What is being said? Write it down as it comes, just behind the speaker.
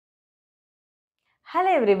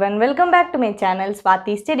Hello everyone, welcome back to my channel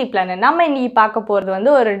Swathy'Study Planner. நம்ம இன்னைக்கு பார்க்க போறது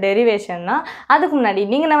வந்து ஒரு டெரிவேஷன் தான். அதுக்கு முன்னாடி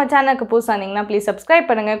நீங்க நம்ம சேனலுக்கு புதுசா இருந்தீங்கன்னா please subscribe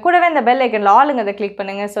பண்ணுங்க. கூடவே இந்த bell icon-ல ஆல்ங்கறத click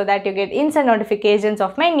பண்ணுங்க so that you get instant notifications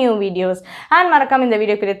of my new videos. And மறக்காம இந்த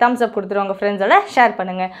வீடியோக்கு thumbs up கொடுத்துட்டு உங்க friends-ஓட ஷேர்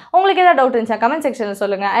பண்ணுங்க. உங்களுக்கு ஏதாவது டவுட் இருந்தா கமெண்ட் செக்ஷன்ல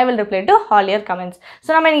சொல்லுங்க. I will reply to all your comments. So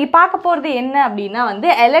நம்ம இன்னைக்கு பார்க்க போறது என்ன அப்படினா வந்து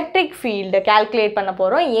electric field calculate பண்ண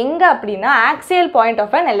போறோம். எங்க அப்படினா axial point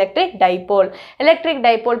of an electric dipole. Electric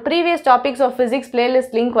dipole previous topics of physics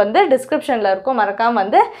playlist link வந்து descriptionல இருக்கும் மறக்காம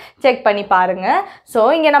வந்து செக் பண்ணி பாருங்க சோ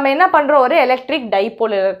இங்க நம்ம என்ன பண்றோம் ஒரு electric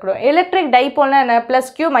dipole இருக்குறோம் electric dipole னா என்ன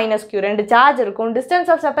 +q -q ரெண்டு சார்ஜ் இருக்கும் distance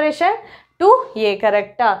of separation 2a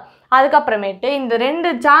கரெக்ட்டா அதுக்கு அப்புறமேட்டு இந்த ரெண்டு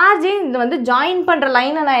சார்ஜ் இந்த வந்து ஜாயின் பண்ற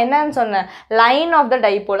லைன் நான் என்னன்னு சொன்னேன் லைன் ஆஃப் தி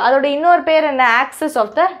டைபோல் அதோட இன்னொரு பேர் என்ன ஆக்சிஸ்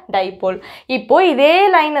ஆஃப் தி டைபோல் இப்போ இதே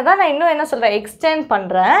லைனை தான் நான் இன்னும் என்ன சொல்றேன் எக்ஸ்டெண்ட்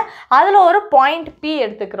பண்றேன் அதுல ஒரு பாயிண்ட் P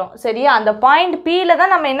எடுத்துக்கிறோம் சரியா அந்த பாயிண்ட் P ல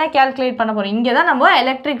தான் நம்ம என்ன கால்குலேட் பண்ண போறோம் இங்க தான் நம்ம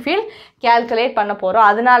எலக்ட்ரிக் ஃபீல்ட் கால்குலேட் பண்ண போறோம்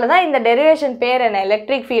அதனால தான் இந்த டெரிவேஷன் பேர் என்ன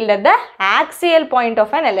electric field at the axial point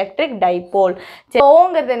of an electric dipole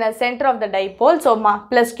ஓங்கிறது என்ன centre of the dipole so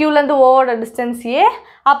 +q ல இருந்து o ஓட டிஸ்டன்ஸ் a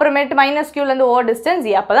அப்புறமேட்டு -q ல இருந்து o டிஸ்டன்ஸ்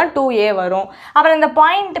a அப்பதான் 2a வரும் அப்புறம் இந்த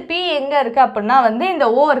பாயிண்ட் P எங்க இருக்கு அப்படினா வந்து இந்த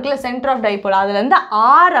o இருக்குல சென்டர் ஆஃப் டைபோல் அதுல இருந்து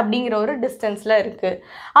r அப்படிங்கற ஒரு டிஸ்டன்ஸ்ல இருக்கு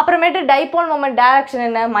அப்புறமேட்டு டைபோல் மொமெண்ட் டைரக்ஷன்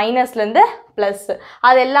என்ன மைனஸ்ல இருந்து பிளஸ்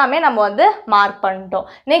அது எல்லாமே நம்ம வந்து மார்க் பண்ணிட்டோம்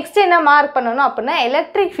நெக்ஸ்ட் என்ன மார்க் பண்ணனும் அப்படினா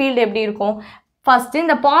எலக்ட்ரிக் ஃபீல்ட் எப்படி இருக்கும் First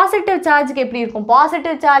இந்த பாசிட்டிவ் சார்ஜ்க்கு எப்படி இருக்கும்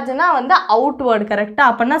பாசிட்டிவ் சார்ஜ்னா வந்து அவுட்வர்ட் கரெக்ட்டா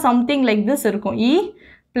அப்பனா something like this இருக்கும் E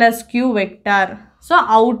plus q vector so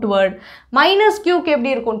outward minus q க்கு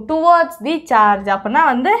எப்படி இருக்கும் towards the charge அப்பனா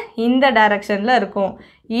வந்து இந்த டைரக்ஷன்ல இருக்கும்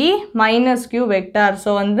E minus q vector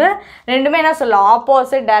so வந்து ரெண்டுமே என்ன சொல்ல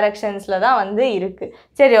opposite directionsல தான் வந்து இருக்கு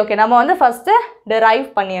சரி ஓகே நம்ம வந்து ஃபர்ஸ்ட் derive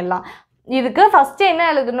பண்ணிடலாம் இதுக்கு ஃபர்ஸ்ட் என்ன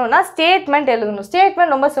எழுதணும்னா ஸ்டேட்மென்ட் எழுதணும்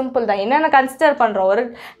ஸ்டேட்மென்ட் ரொம்ப சிம்பிள் தான் என்னென்ன கன்சிடர் பண்றோம் ஒரு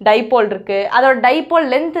டைபோல் இருக்கு அதோட டைபோல்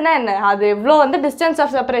லெந்த்னா என்ன அது எவ்ளோ வந்து டிஸ்டன்ஸ்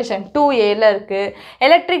ஆஃப் செப்பரேஷன் 2a ல இருக்கு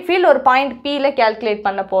எலக்ட்ரிக் ஃபீல்ட் ஒரு பாயிண்ட் P ல கால்குலேட்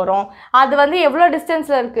பண்ண போறோம் அது வந்து எவ்ளோ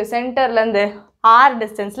டிஸ்டன்ஸ்ல இருக்கு சென்டர்ல இருந்து r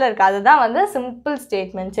டிஸ்டன்ஸ்ல இருக்கு அதுதான் வந்து சிம்பிள்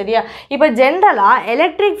ஸ்டேட்மென்ட் சரியா இப்போ ஜெனரலா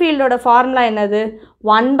எலக்ட்ரிக் ஃபீல்டோட ஃபார்முலா என்னது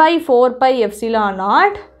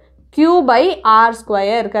 1/4πε0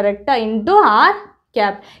 q/r² கரெக்ட்டா into r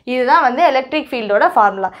cap இதுதான் வந்து எலக்ட்ரிக் ஃபீல்டோட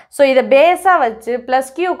ஃபார்முலா சோ இத பேஸா வச்சு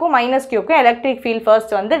 +q க்கும் -q க்கும் எலக்ட்ரிக் ஃபீல்ட்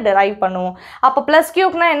ஃபர்ஸ்ட் வந்து டெரைவ் பண்ணுவோம் அப்ப +q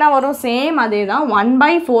க்குனா என்ன வரும் சேம் அதேதான்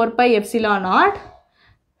 1/4πε0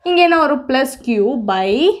 இங்க என்ன ஒரு +q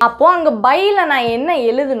by அப்போ அங்க byல நான் என்ன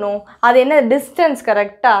எழுதணும் அது என்ன டிஸ்டன்ஸ்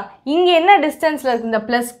கரெக்ட்டா இங்க என்ன டிஸ்டன்ஸ்ல இருக்கு இந்த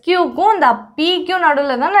 +q க்கும் இந்த p க்கும்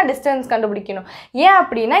நடுவுல தான் நான் டிஸ்டன்ஸ் கண்டுபிடிக்கணும் ஏன்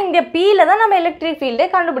அப்படினா இந்த p ல தான் நம்ம எலக்ட்ரிக் ஃபீல்டே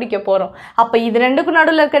கண்டுபிடிக்க போறோம் அப்ப இது ரெண்டுக்கு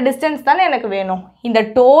நடுவுல இருக்க டிஸ்டன்ஸ் தானே எனக்கு வேணும் இந்த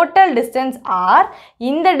டோட்டல் டிஸ்டன்ஸ் r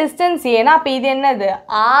இந்த டிஸ்டன்ஸ் ஏனா அப்ப இது என்னது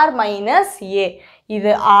r - a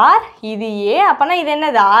இது r இது a அப்பனா இது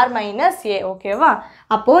என்னது r - a ஓகேவா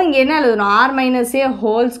அப்போ இங்க என்ன எழுதணும் r - a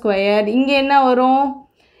ஹோல் ஸ்கொயர் இங்க என்ன வரும்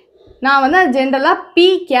நான் வந்து ஜெனரலா p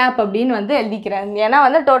cap அப்படினு வந்து எழுதிக்கிறேன் ஏனா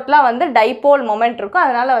வந்து டோட்டலா வந்து டைபோல் மொமெண்ட் இருக்கும்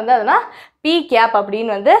அதனால வந்து அதனா p cap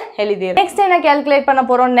அப்படினு வந்து எழுதிறேன் நெக்ஸ்ட் என்ன கால்குலேட் பண்ண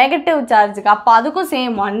போறோம் நெகட்டிவ் சார்ஜ்க்கு அப்ப அதுக்கும்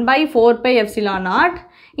சேம் 1/4πε0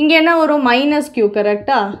 இங்க என்ன வரும் -q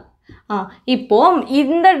கரெக்ட்டா இப்போ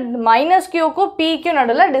இந்த -q க்கும் p க்கும்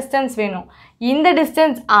நடுவுல டிஸ்டன்ஸ் வேணும் இந்த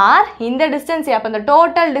டிஸ்டன்ஸ் r இந்த டிஸ்டன்ஸ் அப்ப அந்த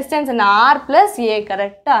டோட்டல் டிஸ்டன்ஸ் என்ன r + a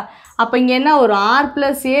கரெக்ட்டா அப்ப இங்க என்ன ஒரு r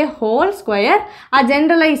 + a ஹோல் ஸ்கொயர்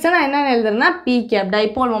ஜெனரலைஸா நான் என்ன எழுதுறேன்னா p cap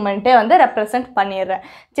டைபோல் மொமெண்ட்டே வந்து ரெப்ரசன்ட் பண்ணிடுறேன்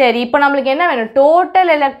சரி இப்போ நமக்கு என்ன வேணும்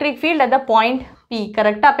total electric field at the point P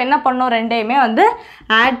கரெக்ட்டா அப்ப என்ன பண்ணோம் ரெண்டையுமே வந்து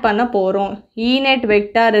ஆட் பண்ண போறோம் E net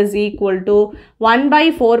vector is equal to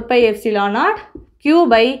 1/4πε0 q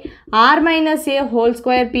by r - a whole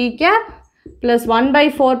square p cap plus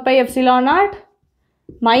 1/4πε0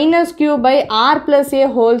 minus q by r plus a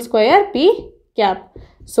whole square p cap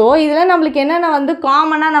so இதுல நமக்கு என்னன்னா வந்து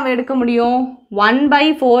காமனா நம்ம எடுக்க முடியும்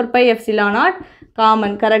 1/4πε0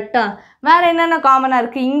 காமன் கரெக்ட்டா வேற என்னென்ன காமனா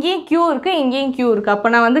இருக்கு இங்கேயும் q இருக்கு இங்கேயும் q இருக்கு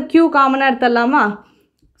அப்ப நான் வந்து q காமனா எடுத்துடலாமா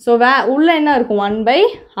சோ உள்ள என்ன இருக்கும்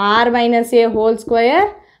 1/r - a whole square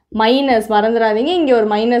minus மறந்துடாதீங்க இங்க ஒரு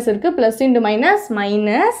மைனஸ் இருக்கு plus into minus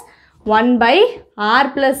minus 1/r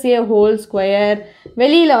 + a whole square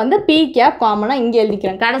வெளியில வந்து p cap காமனா இங்க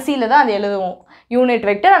எழுதிக்கிறேன் கடைசில தான் அது எழுதுவோம் யூனிட்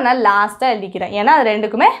வெக்டர் அதனால லாஸ்டா எழுதிக்கிறேன் ஏனா அது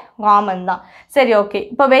ரெண்டுக்குமே காமன் தான் சரி ஓகே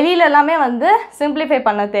இப்போ வெளியில எல்லாமே வந்து சிம்பிளிஃபை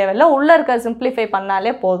பண்ண தேவையில்லை உள்ள இருக்க சிம்பிளிஃபை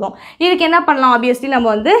பண்ணாலே போதும் இதுக்கு என்ன பண்ணலாம் obviously நம்ம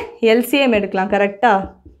வந்து LCM எடுக்கலாம் கரெக்ட்டா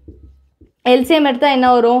LCM எடுத்தா என்ன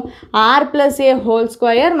வரும் r + a whole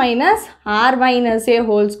square minus r - a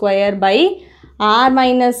whole square by r -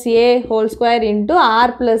 a whole square into r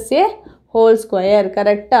 + a whole square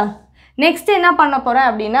கரெக்ட்டா நெக்ஸ்ட் என்ன பண்ண போகிறேன்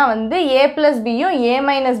அப்படின்னா வந்து a + bயும் a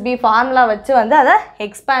 - b ஃபார்முலா வச்சு வந்து அதை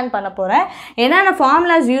எக்ஸ்பேண்ட் பண்ண போகிறேன். என்னென்ன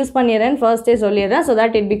ஃபார்முலாஸ் யூஸ் பண்ணிடுறேன்னு ஃபர்ஸ்ட்டே சொல்லிடுறேன். So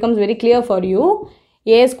that it becomes very clear for you.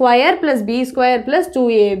 a² + b² +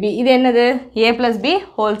 2ab இது என்னது a + b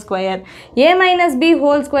whole square. a - b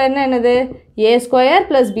whole ஸ்கொயர்னா என்னது a² +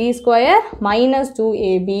 b² -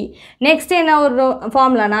 2ab. நெக்ஸ்ட் என்ன ஒரு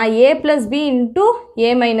ஃபார்முலானா a + b × a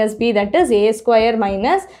 - b that is a²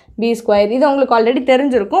 - b². இது உங்களுக்கு already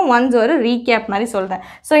தெரிஞ்சிருக்கும். Once ஒரு recap மாதிரி சொல்கிறேன்.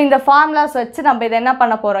 ஸோ இந்த ஃபார்முலாஸ் வச்சு நம்ம இதை என்ன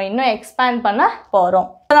பண்ண போகிறோம், இன்னும் எக்ஸ்பேண்ட் பண்ண போகிறோம்.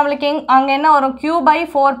 நம்மளுக்கு அங்கே என்ன வரும்,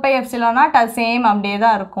 q/4πε0 அது சேம் அப்படியே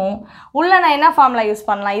தான் இருக்கும். உள்ள நான் என்ன ஃபார்முலா யூஸ்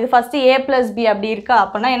பண்ணலாம், இது ஃபஸ்ட்டு a + b அப்படி இருக்கா,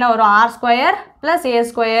 அப்படின்னா என்ன வரும் r² + a²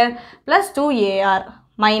 + 2ar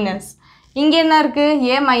மைனஸ் இங்கே என்ன இருக்குது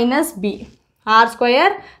a - b r² +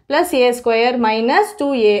 a² -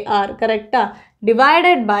 2ar கரெக்டாக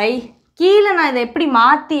டிவைடட் பை கீழே நான் இதை எப்படி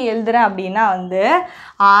மாற்றி எழுதுகிறேன் அப்படின்னா வந்து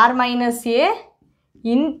r - a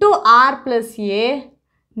 × r + a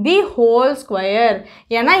the whole square.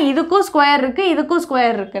 ஏன்னா இதுக்கும் ஸ்கொயர் இருக்குது இதுக்கும்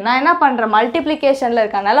ஸ்கொயர் இருக்குது. நான் என்ன பண்ணுறேன், மல்டிப்ளிகேஷனில்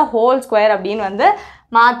இருக்கனால ஹோல் ஸ்கொயர் அப்படின்னு வந்து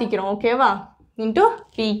மாற்றிக்கிறோம். ஓகேவா, இன்ட்டு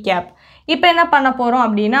p கேப். இப்போ என்ன பண்ண போகிறோம்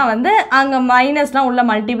அப்படின்னா வந்து அங்கே மைனஸ்லாம் உள்ள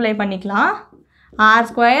மல்டிப்ளை பண்ணிக்கலாம். r²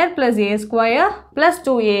 + a² + 2ar - r² -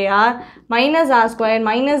 a²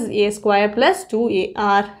 +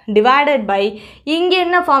 2ar divided by இங்கே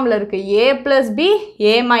என்ன ஃபார்முலா இருக்குது, a + b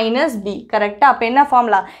a - b கரெக்டாக. அப்போ என்ன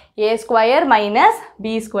ஃபார்முலா, a² - b²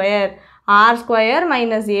 r² -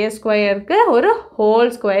 a²க்கு ஒரு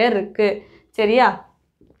ஹோல் ஸ்கொயர் இருக்குது. சரியா,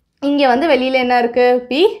 இங்கே வந்து வெளியில் என்ன இருக்குது,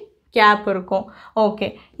 p கேப் இருக்கும். ஓகே,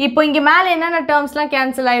 இப்போ இங்கே மேலே என்னென்ன டேர்ம்ஸ்லாம்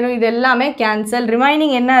கேன்சல் ஆயிடும், இது எல்லாமே கேன்சல்.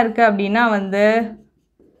 ரிமைனிங் என்ன இருக்குது அப்படின்னா வந்து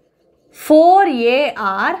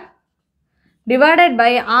 4ar divided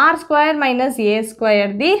by r² - a²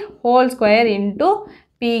 the whole square into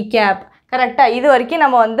p gap. கரெக்டாக, இது வரைக்கும்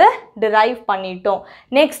நம்ம வந்து டிரைவ் பண்ணிட்டோம்.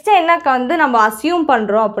 நெக்ஸ்ட்டு என்னக்கு வந்து நம்ம அசியூம்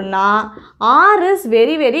பண்ணுறோம் அப்படின்னா r is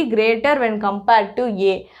very very greater when compared to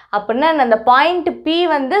a. அப்படின்னா அந்த பாயிண்ட் p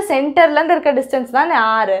வந்து சென்டர்லேருந்து இருக்க டிஸ்டன்ஸ் தானே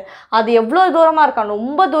r, அது எவ்வளோ தூரமாக இருக்கா,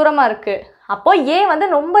 ரொம்ப தூரமாக இருக்குது. அப்போது a வந்து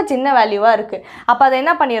ரொம்ப சின்ன வேல்யூவாக இருக்குது. அப்போ அதை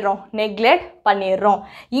என்ன பண்ணிடுறோம், நெக்லெக்ட் பண்ணிடுறோம்.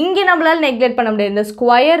 இங்கே நம்மளால் நெக்லெக்ட் பண்ண முடியாது, இந்த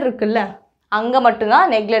ஸ்கொயர் இருக்குல்ல அங்கே மட்டும்தான்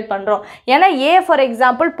நெக்லெக்ட் பண்ணுறோம். ஏன்னா a ஃபார்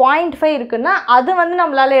எக்ஸாம்பிள் 0.5 இருக்குன்னா அது வந்து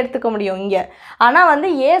நம்மளால் எடுத்துக்க முடியும் இங்கே. ஆனால் வந்து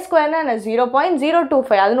a² என்ன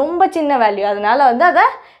 0.025, அது ரொம்ப சின்ன வேல்யூ, அதனால் வந்து அதை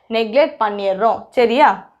நெக்லெக்ட் பண்ணிடுறோம். சரியா,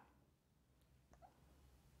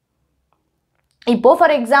 இப்போது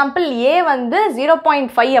ஃபார் எக்ஸாம்பிள் a வந்து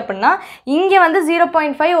 0.5 அப்படின்னா இங்கே வந்து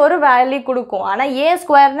 0.5 ஒரு வேல்யூ கொடுக்கும். ஆனால்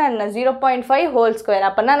a² என்ன 0.5 ஹோல் ஸ்கொயர்,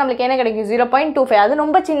 அப்படின்னா நம்மளுக்கு என்ன கிடைக்கும் 0.25, அது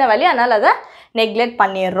ரொம்ப சின்ன வேல்யூ, அதனால் அதை நெக்லெக்ட்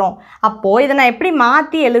பண்ணிடுறோம். அப்போது இதை நான் எப்படி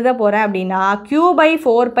மாற்றி எழுத போகிறேன் அப்படின்னா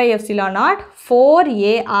q/4πε0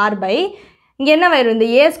 4ar இங்கே என்ன வரும், இந்த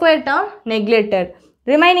a² டேர்ம் நெக்லெக்டட்,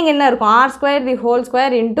 ரிமைனிங் என்ன இருக்கும் r² the whole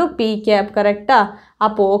square into p gap. கரெக்டாக,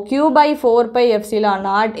 அப்போது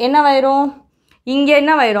q/4πε0 என்ன வரும், இங்கே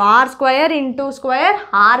என்ன வரும் r² இன்ட்டு ஸ்கொயர்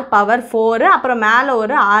r⁴, அப்புறம் மேலே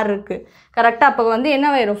ஒரு r இருக்குது. கரெக்டாக, அப்போ வந்து என்ன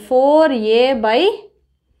வரும் 4a/r³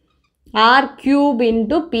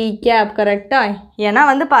 இன்ட்டு p கேப். கரெக்டாக, ஏன்னா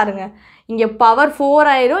வந்து பாருங்கள் இங்கே பவர் 4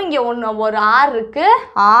 ஆயிரும், இங்கே ஒரு r இருக்குது,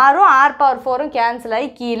 r-ம் r⁴ கேன்சல் ஆகி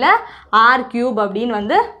கீழே r³ அப்படின்னு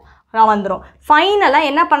வந்து வந்துடும். ஃபைனலாக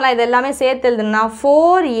என்ன பண்ணலாம், இது எல்லாமே சேர்த்து எழுதுனா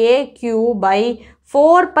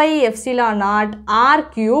 4aq/4πε0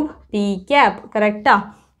 r³ p கேப். கரெக்டாக,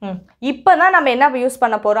 இப்போ தான் நம்ம என்ன யூஸ்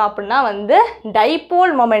பண்ண போகிறோம் அப்படின்னா வந்து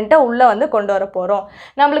டைபோல் மொமெண்ட்டை உள்ளே வந்து கொண்டு வர போகிறோம்.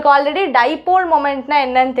 நம்மளுக்கு ஆல்ரெடி டைபோல் மொமெண்ட்னா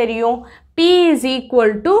என்னன்னு தெரியும், p =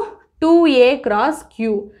 2a × q.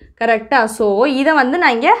 கரெக்டாக, ஸோ இதை வந்து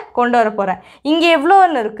நான் இங்கே கொண்டு வர போகிறேன். இங்கே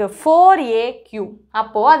எவ்வளோன்னு இருக்குது 4aq.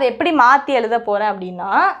 அப்போது அதை எப்படி மாற்றி எழுத போகிறேன் அப்படின்னா,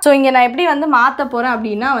 ஸோ இங்கே நான் எப்படி வந்து மாற்ற போகிறேன்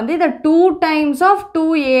அப்படின்னா வந்து இதை 2 times of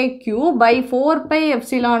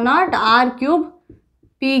 2aq/4πε0 r³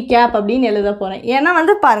 p gap அப்படின்னு எழுத போகிறேன். ஏன்னா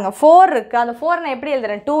வந்து பாருங்கள் 4 இருக்குது, அந்த 4 நான் எப்படி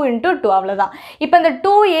எழுதுறேன் 2 × 2 அவ்வளோதான். இப்போ இந்த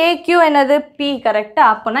 2aq என்னது p.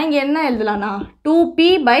 கரெக்டாக, அப்போனா இங்கே என்ன எழுதலாம்னா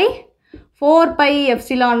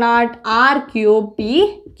 2p/4πε0 r³ p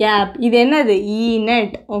கேப். இது என்னது E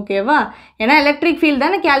net. ஓகேவா, ஏன்னா எலக்ட்ரிக் ஃபீல்டு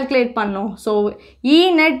தானே கேல்குலேட் பண்ணோம். So E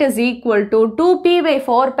net is equal to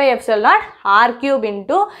 2p/4πε0 r³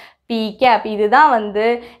 into p gap. இதுதான் வந்து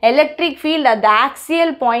electric field at the axial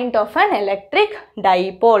point of an electric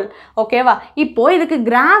dipole. ஓகேவா, இப்போது இதுக்கு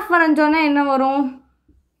கிராஃப் வரைஞ்சோன்னா என்ன வரும்,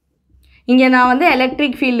 இங்கே நான் வந்து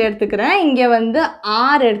எலக்ட்ரிக் ஃபீல்டு எடுத்துக்கிறேன், இங்கே வந்து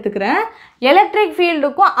r எடுத்துக்கிறேன். எலக்ட்ரிக்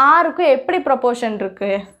ஃபீல்டுக்கும் ஆருக்கும் எப்படி ப்ரொபோர்ஷன்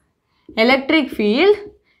இருக்குது, electric field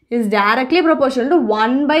is directly proportional to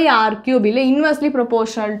 1/r³, இல்லை inversely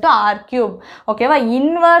proportional to r³. ஓகேவா,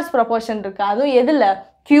 இன்வர்ஸ் ப்ரொபோர்ஷன் இருக்குது, அதுவும் எதில்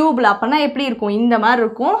கியூபில். அப்போனா எப்படி இருக்கும்? இந்த மாதிரி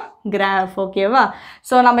இருக்கும் கிராஃப். ஓகேவா?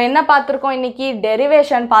 ஸோ நம்ம என்ன பார்த்துருக்கோம் இன்றைக்கி?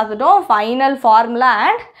 டெரிவேஷன் பார்த்துட்டோம், ஃபைனல் ஃபார்முலா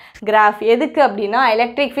அண்ட் கிராஃப். எதுக்கு அப்படின்னா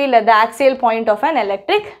electric field at the axial point of an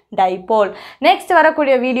electric dipole. Next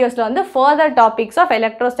வரக்கூடிய வீடியோஸில் வந்து ஃபர்தர் டாபிக்ஸ் ஆஃப்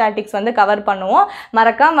எலக்ட்ரோஸ்டாட்டிக்ஸ் வந்து கவர் பண்ணுவோம்.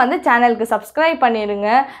 மறக்காமல் வந்து சேனலுக்கு சப்ஸ்கிரைப் பண்ணிடுங்க.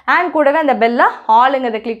 அண்ட் கூடவே அந்த பெல்லை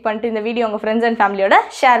ஆளுங்கிறத கிளிக் பண்ணிட்டு இந்த வீடியோ உங்கள் ஃப்ரெண்ட்ஸ் அண்ட் ஃபேமிலியோட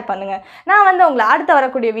ஷேர் பண்ணுங்கள். நான் வந்து உங்களை அடுத்து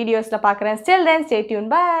வரக்கூடிய வீடியோஸில் பார்க்குறேன். Still then stay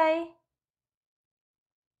tune. By.